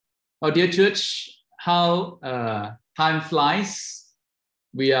Our dear church, how time flies.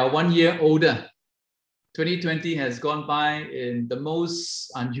 We are 1 year older. 2020 has gone by in the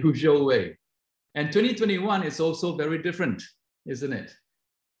most unusual way. And 2021 is also very different, isn't it?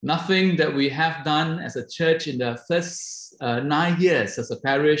 Nothing that we have done as a church in the first 9 years as a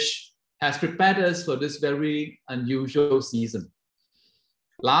parish has prepared us for this very unusual season.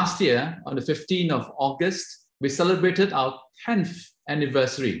 Last year, on the 15th of August, we celebrated our 10th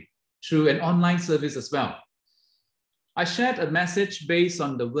anniversary through an online service as well. I shared a message based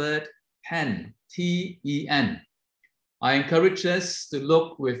on the word ten, T-E-N. I encourage us to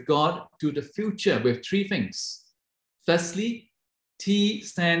look with God to the future with three things. Firstly, T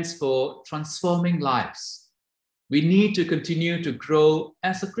stands for transforming lives. We need to continue to grow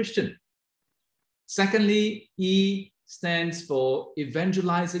as a Christian. Secondly, E stands for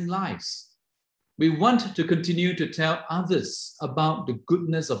evangelizing lives. We want to continue to tell others about the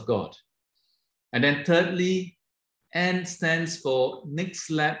goodness of God. And then thirdly, N stands for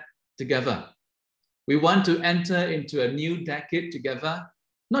next lap together. We want to enter into a new decade together,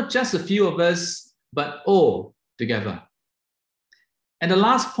 not just a few of us, but all together. And the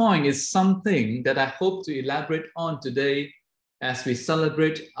last point is something that I hope to elaborate on today as we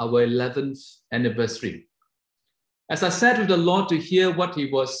celebrate our 11th anniversary. As I sat with the Lord to hear what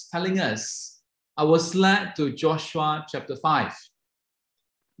he was telling us, I was led to Joshua chapter 5.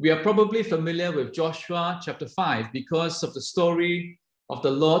 We are probably familiar with Joshua chapter 5 because of the story of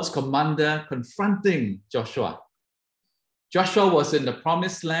the Lord's commander confronting Joshua. Joshua was in the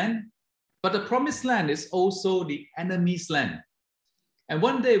promised land, but the promised land is also the enemy's land. And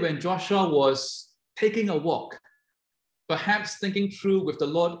one day when Joshua was taking a walk, perhaps thinking through with the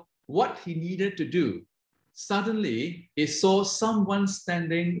Lord what he needed to do, suddenly he saw someone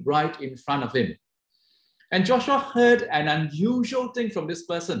standing right in front of him. And Joshua heard an unusual thing from this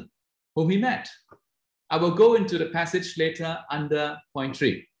person whom he met. I will go into the passage later under point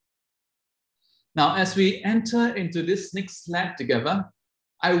 3. Now, as we enter into this next lap together,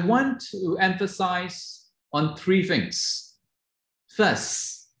 I want to emphasize on three things.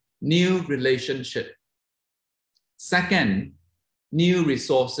 First, new relationship. Second, new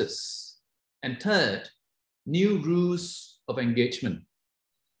resources. And third, new rules of engagement.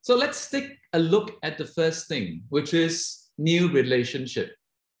 So let's take a look at the first thing, which is new relationship.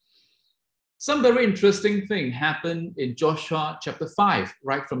 Some very interesting thing happened in Joshua chapter 5,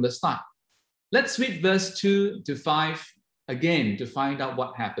 right from the start. Let's read verse 2 to 5 again to find out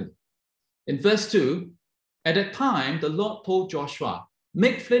what happened. In verse 2, at that time, the Lord told Joshua,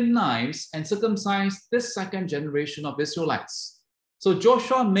 make flint knives and circumcise this second generation of Israelites. So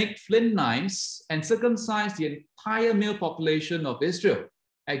Joshua made flint knives and circumcised the entire male population of Israel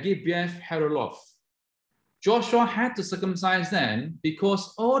at Gibeath-Haaraloth. Joshua had to circumcise them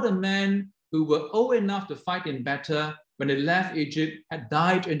because all the men who were old enough to fight in battle when they left Egypt had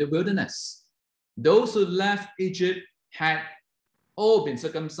died in the wilderness. Those who left Egypt had all been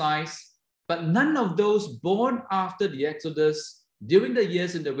circumcised, but none of those born after the Exodus during the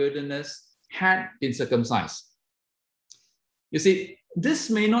years in the wilderness had been circumcised. You see, this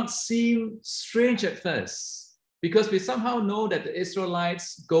may not seem strange at first because we somehow know that the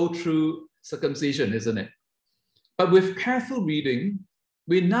Israelites go through circumcision, isn't it? But with careful reading,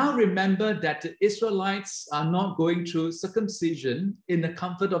 we now remember that the Israelites are not going through circumcision in the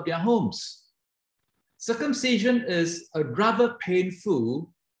comfort of their homes. Circumcision is a rather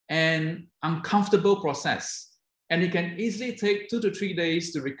painful and uncomfortable process, and it can easily take 2 to 3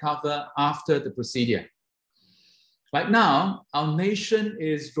 days to recover after the procedure. Right now, our nation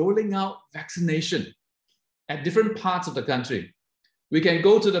is rolling out vaccination at different parts of the country. We can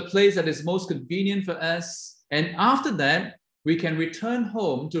go to the place that is most convenient for us, and after that, we can return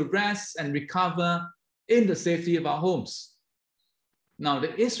home to rest and recover in the safety of our homes. Now,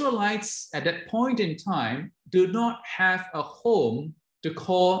 the Israelites at that point in time do not have a home to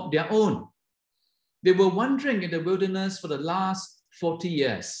call their own. They were wandering in the wilderness for the last 40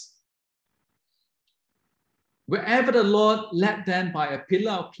 years. Wherever the Lord led them by a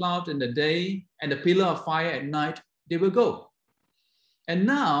pillar of cloud in the day and a pillar of fire at night, they will go. And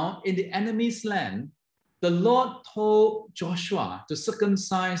now, in the enemy's land, the Lord told Joshua to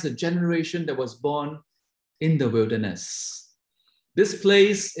circumcise the generation that was born in the wilderness. This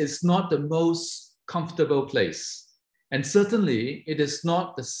place is not the most comfortable place, and certainly it is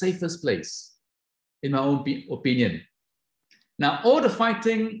not the safest place, in my own opinion. Now, all the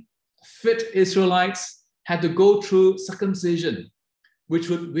fighting fit Israelites had to go through circumcision, which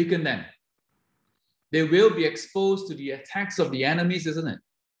would weaken them. They will be exposed to the attacks of the enemies, isn't it?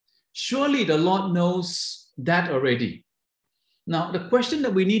 Surely the Lord knows that already. Now, the question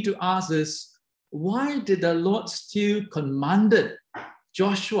that we need to ask is, why did the Lord still commanded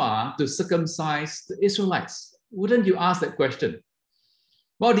Joshua to circumcise the Israelites? Wouldn't you ask that question?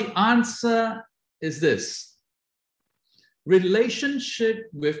 Well, the answer is this. Relationship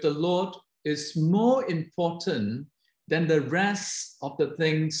with the Lord is more important than the rest of the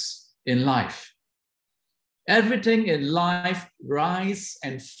things in life. Everything in life rise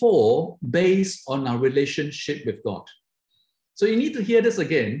and fall based on our relationship with God. So you need to hear this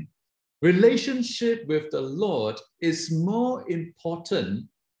again. Relationship with the Lord is more important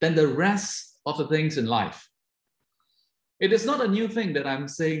than the rest of the things in life. It is not a new thing that I'm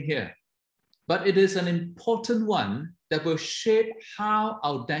saying here, but it is an important one that will shape how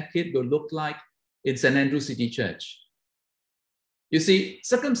our decade will look like in St. Andrew City Church. You see,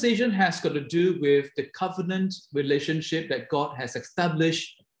 circumcision has got to do with the covenant relationship that God has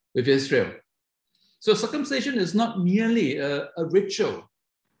established with Israel. So circumcision is not merely a ritual,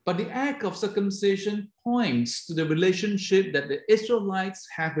 but the act of circumcision points to the relationship that the Israelites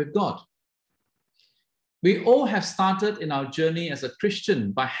have with God. We all have started in our journey as a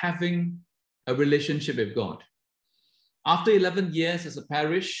Christian by having a relationship with God. After 11 years as a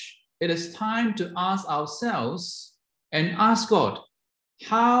parish, it is time to ask ourselves and ask God,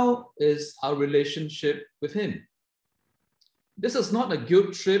 how is our relationship with Him? This is not a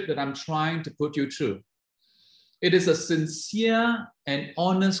guilt trip that I'm trying to put you through. It is a sincere and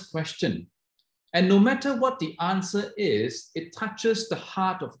honest question. And no matter what the answer is, it touches the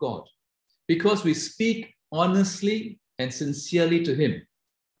heart of God because we speak honestly and sincerely to Him.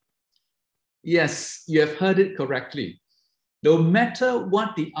 Yes, you have heard it correctly. No matter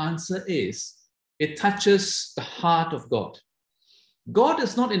what the answer is, it touches the heart of God. God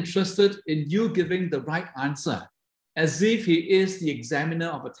is not interested in you giving the right answer as if He is the examiner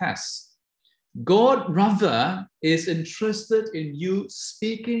of a test. God rather is interested in you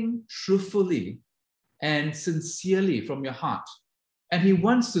speaking truthfully and sincerely from your heart. And He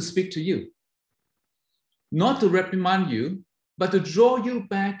wants to speak to you. Not to reprimand you, but to draw you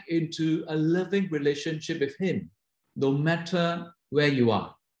back into a living relationship with Him, no matter where you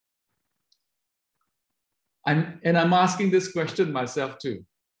are. I'm asking this question myself too.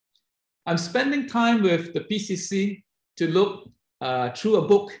 I'm spending time with the PCC to look through a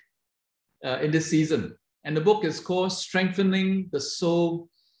book in this season. And the book is called Strengthening the Soul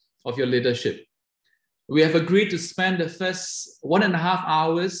of Your Leadership. We have agreed to spend the first 1.5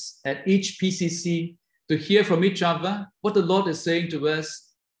 hours at each PCC to hear from each other what the Lord is saying to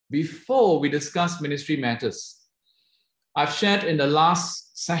us before we discuss ministry matters. I've shared in the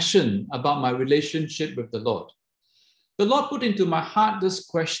last session about my relationship with the Lord. The Lord put into my heart this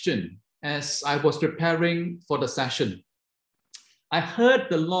question as I was preparing for the session. I heard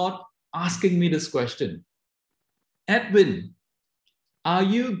the Lord asking me this question. Edwin, are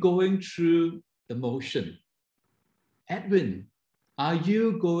you going through the motion? Edwin, are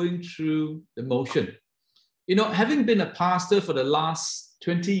you going through the motion? You know, having been a pastor for the last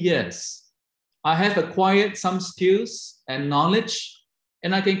 20 years, I have acquired some skills and knowledge,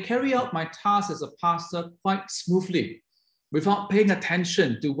 and I can carry out my task as a pastor quite smoothly without paying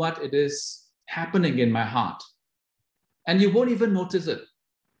attention to what it is happening in my heart. And you won't even notice it.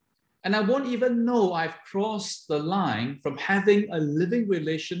 And I won't even know I've crossed the line from having a living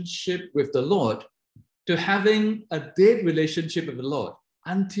relationship with the Lord to having a dead relationship with the Lord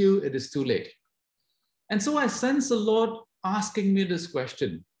until it is too late. And so I sense the Lord asking me this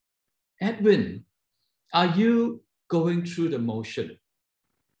question. Edwin, are you going through the motion?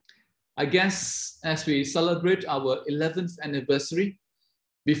 I guess as we celebrate our 11th anniversary,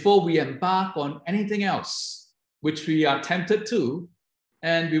 before we embark on anything else, which we are tempted to,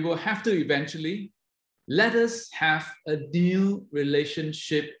 and we will have to eventually, let us have a new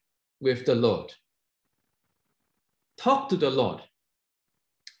relationship with the Lord. Talk to the Lord.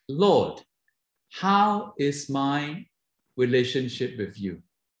 Lord, how is my relationship with you?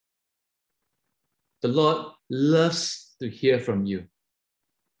 The Lord loves to hear from you.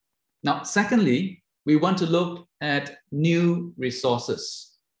 Now, secondly, we want to look at new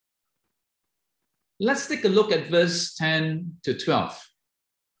resources. Let's take a look at verse 10 to 12.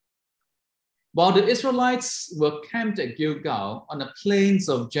 While the Israelites were camped at Gilgal on the plains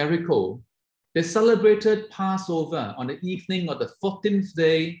of Jericho, they celebrated Passover on the evening of the 14th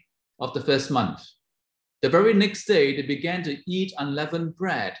day of the first month. The very next day, they began to eat unleavened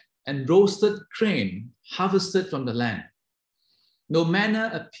bread and roasted grain harvested from the land. No manna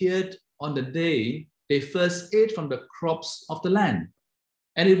appeared on the day they first ate from the crops of the land,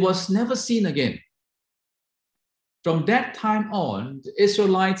 and it was never seen again. From that time on, the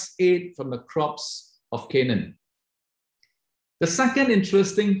Israelites ate from the crops of Canaan. The second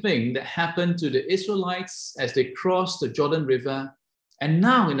interesting thing that happened to the Israelites as they crossed the Jordan River and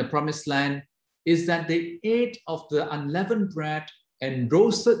now in the Promised Land is that they ate of the unleavened bread and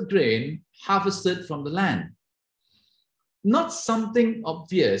roasted grain harvested from the land. Not something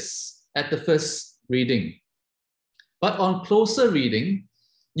obvious at the first reading, but on closer reading,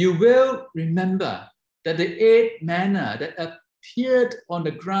 you will remember that they ate manna that appeared on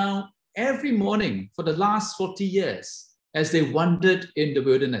the ground every morning for the last 40 years as they wandered in the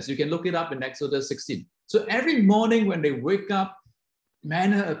wilderness. You can look it up in Exodus 16. So every morning when they wake up,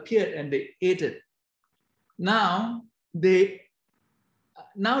 manna appeared and they ate it. Now that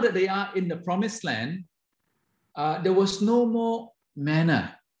they are in the Promised Land, there was no more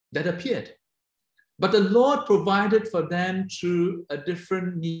manna that appeared. But the Lord provided for them through a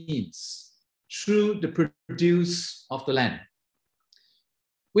different means, through the produce of the land.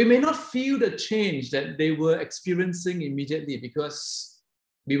 We may not feel the change that they were experiencing immediately because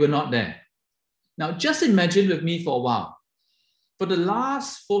we were not there. Now, just imagine with me for a while. For the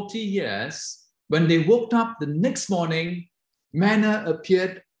last 40 years, when they woke up the next morning, manna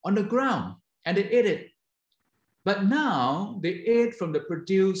appeared on the ground and they ate it. But now they ate from the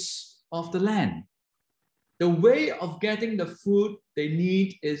produce of the land. The way of getting the food they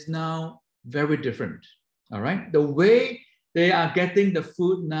need is now very different. All right? The way they are getting the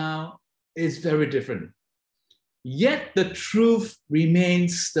food now is very different. Yet the truth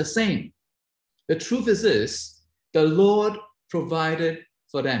remains the same. The truth is this: the Lord provided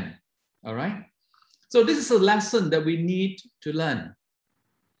for them. All right? So this is a lesson that we need to learn.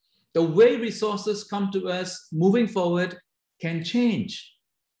 The way resources come to us moving forward can change,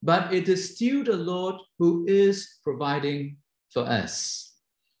 but it is still the Lord who is providing for us.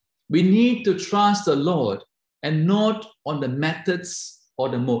 We need to trust the Lord and not on the methods or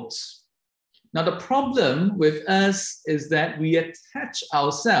the modes. Now, the problem with us is that we attach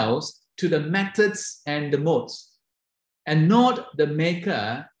ourselves to the methods and the modes, and not the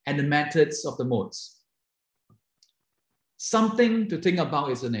maker and the methods of the modes. Something to think about,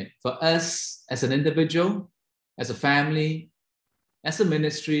 isn't it? For us as an individual, as a family, as a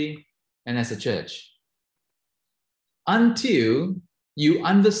ministry, and as a church. Until you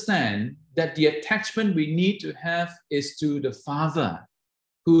understand that the attachment we need to have is to the Father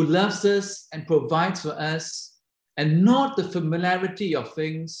who loves us and provides for us, and not the familiarity of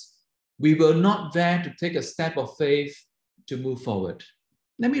things, we will not dare to take a step of faith to move forward.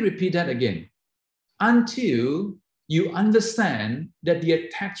 Let me repeat that again. Until you understand that the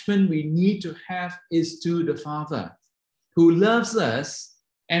attachment we need to have is to the Father who loves us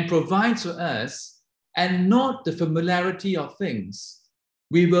and provides for us, and not the familiarity of things,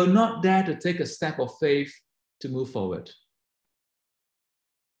 we will not dare to take a step of faith to move forward.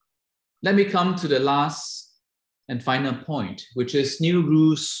 Let me come to the last and final point, which is new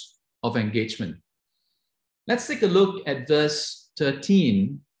rules of engagement. Let's take a look at verse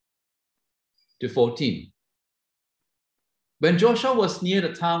 13 to 14. When Joshua was near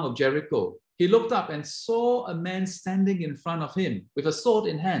the town of Jericho, he looked up and saw a man standing in front of him with a sword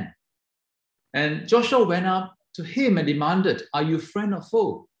in hand. And Joshua went up to him and demanded, "Are you friend or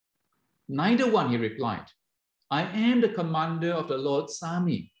foe?" "Neither one," he replied. "I am the commander of the Lord's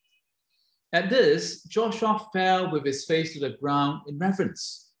army." At this, Joshua fell with his face to the ground in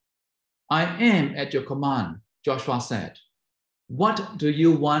reverence. "I am at your command," Joshua said. "What do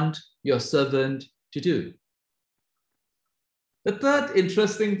you want your servant to do?" The third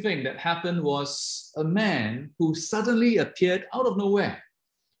interesting thing that happened was a man who suddenly appeared out of nowhere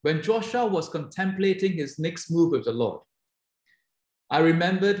when Joshua was contemplating his next move with the Lord. I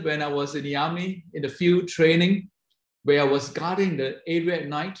remembered when I was in the army, in the field training, where I was guarding the area at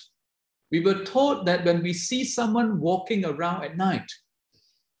night, we were told that when we see someone walking around at night,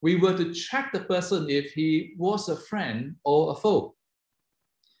 we were to check the person if he was a friend or a foe.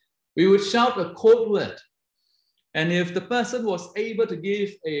 We would shout a code word, and if the person was able to give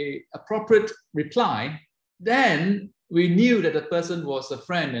an appropriate reply, then we knew that the person was a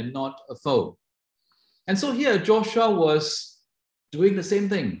friend and not a foe. And so here Joshua was doing the same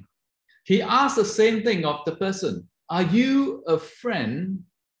thing. He asked the same thing of the person: "Are you a friend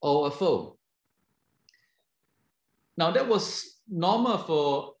or a foe?" Now that was normal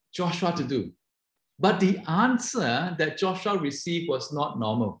for Joshua to do, but the answer that Joshua received was not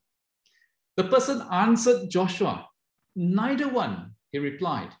normal. The person answered Joshua, "Neither one," he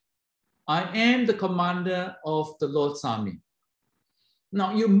replied. "I am the commander of the Lord's army." Now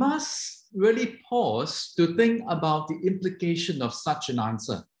you must really pause to think about the implication of such an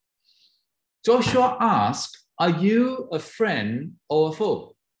answer. Joshua asked, "Are you a friend or a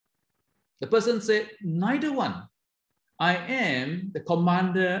foe?" The person said, "Neither one. I am the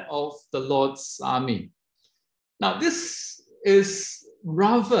commander of the Lord's army. Now, this is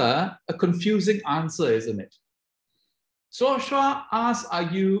rather a confusing answer, isn't it? Joshua asked, are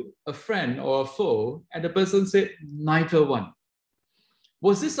you a friend or a foe? And the person said, neither one.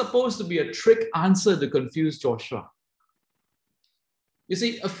 Was this supposed to be a trick answer to confuse Joshua? You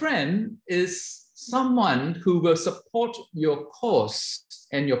see, a friend is someone who will support your cause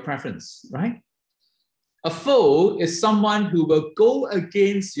and your preference, right? A foe is someone who will go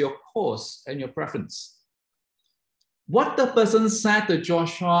against your cause and your preference. What the person said to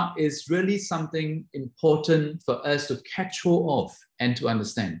Joshua is really something important for us to catch hold of and to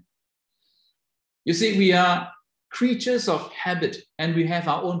understand. You see, we are creatures of habit and we have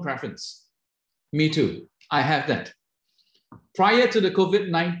our own preference. Me too, I have that. Prior to the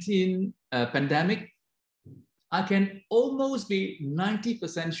COVID-19 pandemic, I can almost be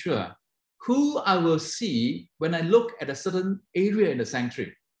 90% sure who I will see when I look at a certain area in the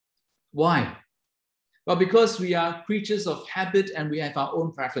sanctuary. Why? Well, because we are creatures of habit and we have our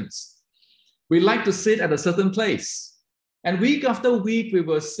own preference. We like to sit at a certain place. And week after week, we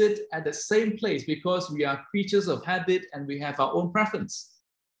will sit at the same place because we are creatures of habit and we have our own preference.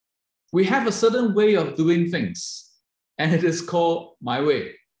 We have a certain way of doing things, and it is called my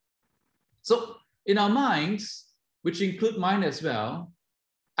way. So in our minds, which include mine as well,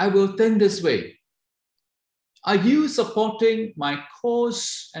 I will think this way. Are you supporting my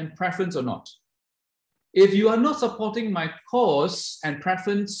cause and preference or not? If you are not supporting my cause and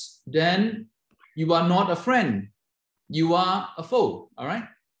preference, then you are not a friend. You are a foe, all right?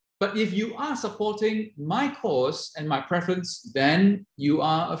 But if you are supporting my cause and my preference, then you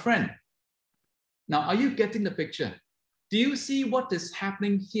are a friend. Now, are you getting the picture? Do you see what is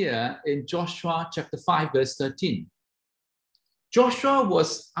happening here in Joshua chapter 5, verse 13? Joshua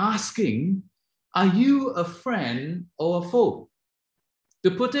was asking, are you a friend or a foe?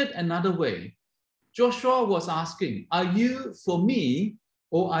 To put it another way, Joshua was asking, are you for me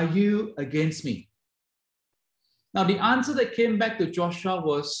or are you against me? Now, the answer that came back to Joshua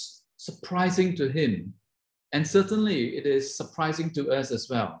was surprising to him. And certainly it is surprising to us as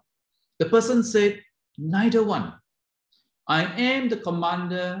well. The person said, neither one. I am the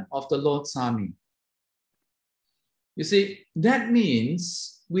commander of the Lord's army. You see, that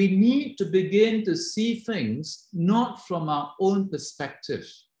means we need to begin to see things not from our own perspective,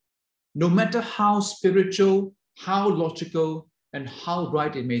 no matter how spiritual, how logical, and how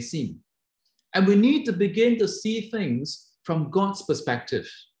right it may seem. And we need to begin to see things from God's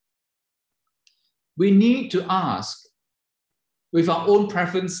perspective. We need to ask, with our own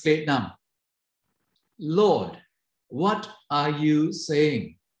preference laid down, Lord, what are you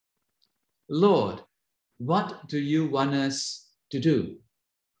saying? Lord, what do you want us to do?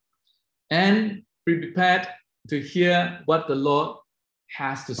 And be prepared to hear what the Lord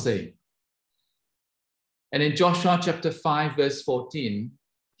has to say. And in Joshua chapter 5, verse 14,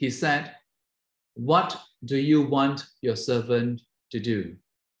 he said, what do you want your servant to do?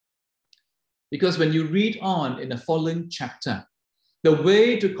 Because when you read on in the following chapter, the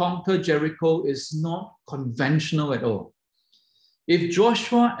way to conquer Jericho is not conventional at all. If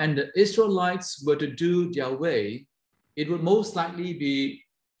Joshua and the Israelites were to do their way, it would most likely be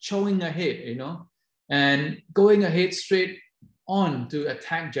chowing ahead, and going ahead straight on to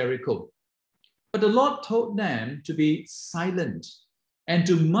attack Jericho. But the Lord told them to be silent and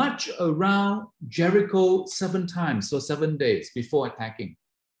to march around Jericho 7 times, so 7 days before attacking.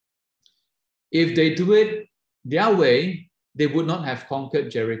 If they do it their way, they would not have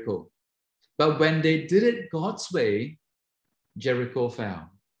conquered Jericho. But when they did it God's way, Jericho fell.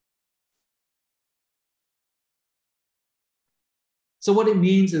 So what it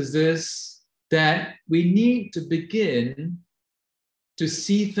means is this, that we need to begin to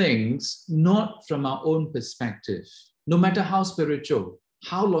see things not from our own perspective, no matter how spiritual,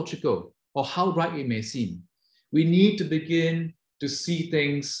 how logical, or how right it may seem. We need to begin to see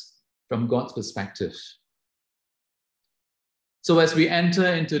things from God's perspective. So as we enter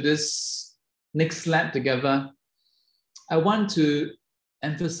into this next lap together, I want to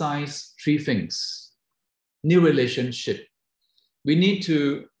emphasize 3 things. New relationship. We need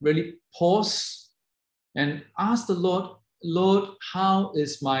to really pause and ask the Lord, Lord, how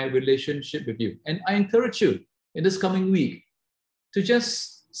is my relationship with you? And I encourage you in this coming week to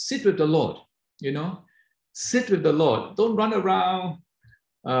just sit with the Lord, sit with the Lord. Don't run around.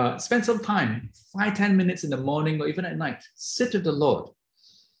 Spend some time, 5-10 minutes in the morning or even at night. Sit with the Lord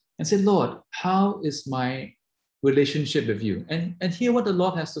and say, Lord, how is my relationship with you? And hear what the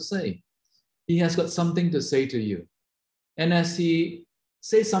Lord has to say. He has got something to say to you. And as he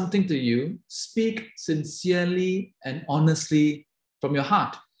say something to you, speak sincerely and honestly from your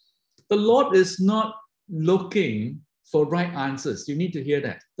heart. The Lord is not looking for right answers. You need to hear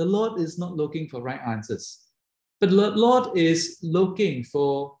that. The Lord is not looking for right answers. But the Lord is looking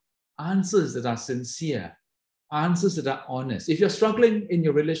for answers that are sincere, answers that are honest. If you're struggling in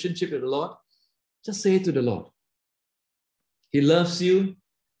your relationship with the Lord, just say it to the Lord. He loves you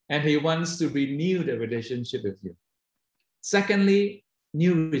and He wants to renew the relationship with you. Secondly,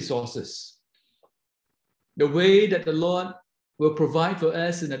 new resources. The way that the Lord will provide for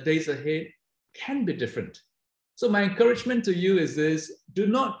us in the days ahead can be different. So my encouragement to you is this: do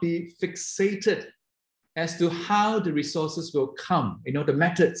not be fixated as to how the resources will come, the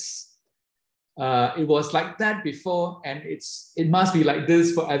methods. It was like that before, and it must be like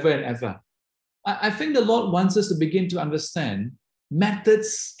this forever and ever. I think the Lord wants us to begin to understand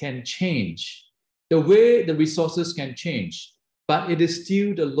methods can change, the way the resources can change, but it is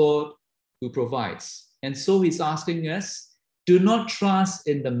still the Lord who provides. And so He's asking us, do not trust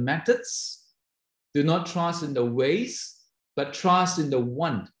in the methods, do not trust in the ways, but trust in the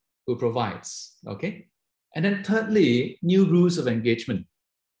one who provides. Okay? And then thirdly, new rules of engagement.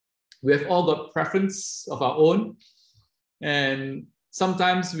 We have all got preference of our own, and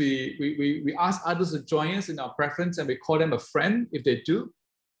sometimes we ask others to join us in our preference, and we call them a friend if they do.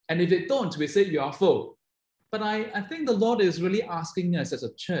 And if they don't, we say you are foe. But I think the Lord is really asking us as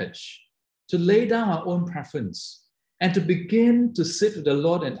a church to lay down our own preference and to begin to sit with the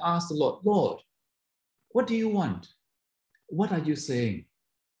Lord and ask the Lord, Lord, what do you want? What are you saying?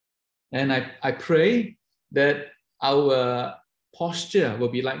 And I pray that our posture will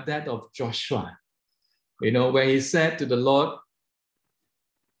be like that of Joshua, where he said to the Lord,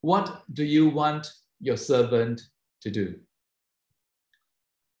 what do you want your servant to do?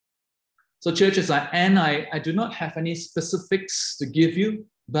 So church, as I end, I do not have any specifics to give you,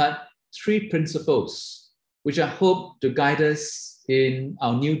 but 3 principles, which I hope to guide us in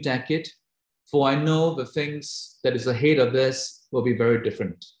our new decade, for I know the things that is ahead of us will be very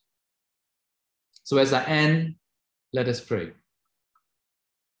different. So as I end, let us pray.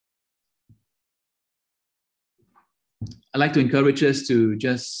 I'd like to encourage us to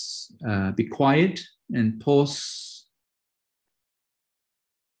just be quiet and pause.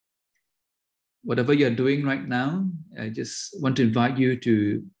 Whatever you're doing right now, I just want to invite you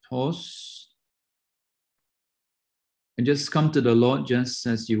to pause and just come to the Lord just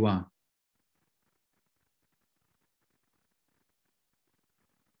as you are.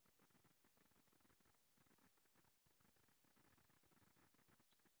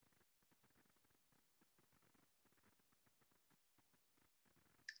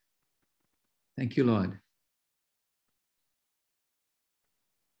 Thank you, Lord.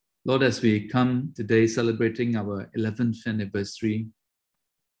 Lord, as we come today celebrating our 11th anniversary,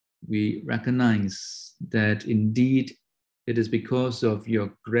 we recognize that indeed it is because of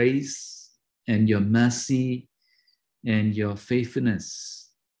your grace and your mercy and your faithfulness,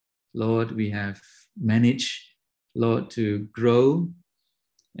 Lord, we have managed, Lord, to grow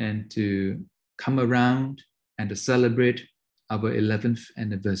and to come around and to celebrate our 11th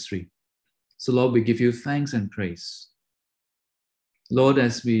anniversary. So, Lord, we give you thanks and praise. Lord,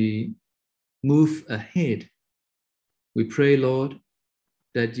 as we move ahead, we pray, Lord,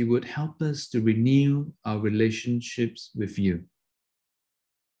 that you would help us to renew our relationships with you.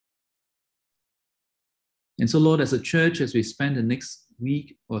 And so, Lord, as a church, as we spend the next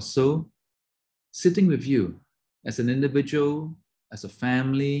week or so sitting with you as an individual, as a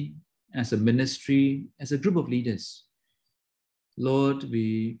family, as a ministry, as a group of leaders, Lord,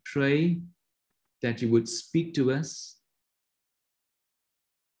 we pray that you would speak to us.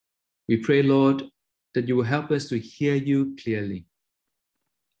 We pray, Lord, that you will help us to hear you clearly.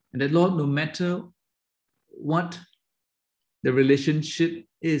 And that, Lord, no matter what the relationship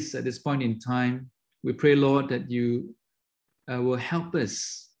is at this point in time, we pray, Lord, that you will help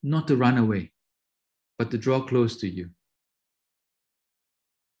us not to run away, but to draw close to you.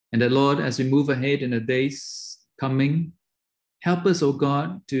 And that, Lord, as we move ahead in the days coming, help us, oh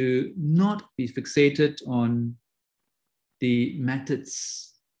God, to not be fixated on the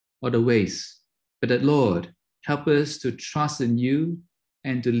methods or the ways, but that, Lord, help us to trust in you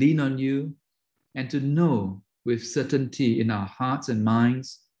and to lean on you and to know with certainty in our hearts and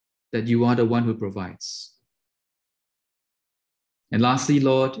minds that you are the one who provides. And lastly,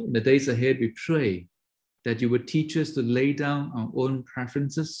 Lord, in the days ahead, we pray that you would teach us to lay down our own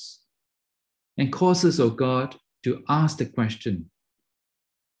preferences and cause us, oh God, to ask the question,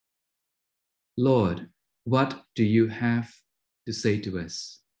 Lord, what do you have to say to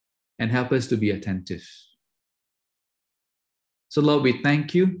us? And help us to be attentive. So Lord, we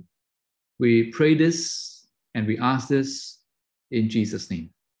thank you. We pray this and we ask this in Jesus' name.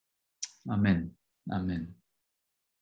 Amen. Amen.